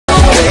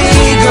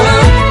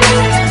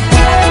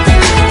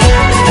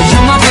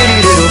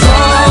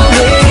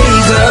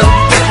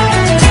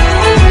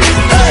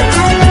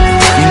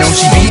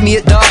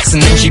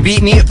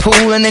beat me at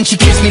pool, and then she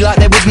kissed me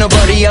like there was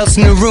nobody else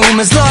in the room.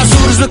 As last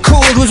orders were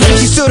called was when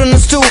she stood on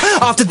the stool,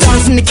 after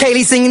dancing to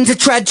Kaylee, singing to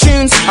trad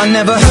tunes. I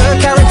never heard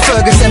Carrick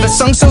Fergus ever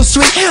sung so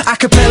sweet, a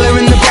cappella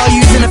in the bar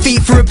using her feet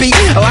for a beat.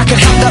 Oh, I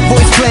could have that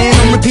voice playing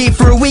on repeat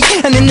for a week.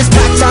 And in this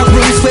packed out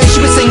room, swear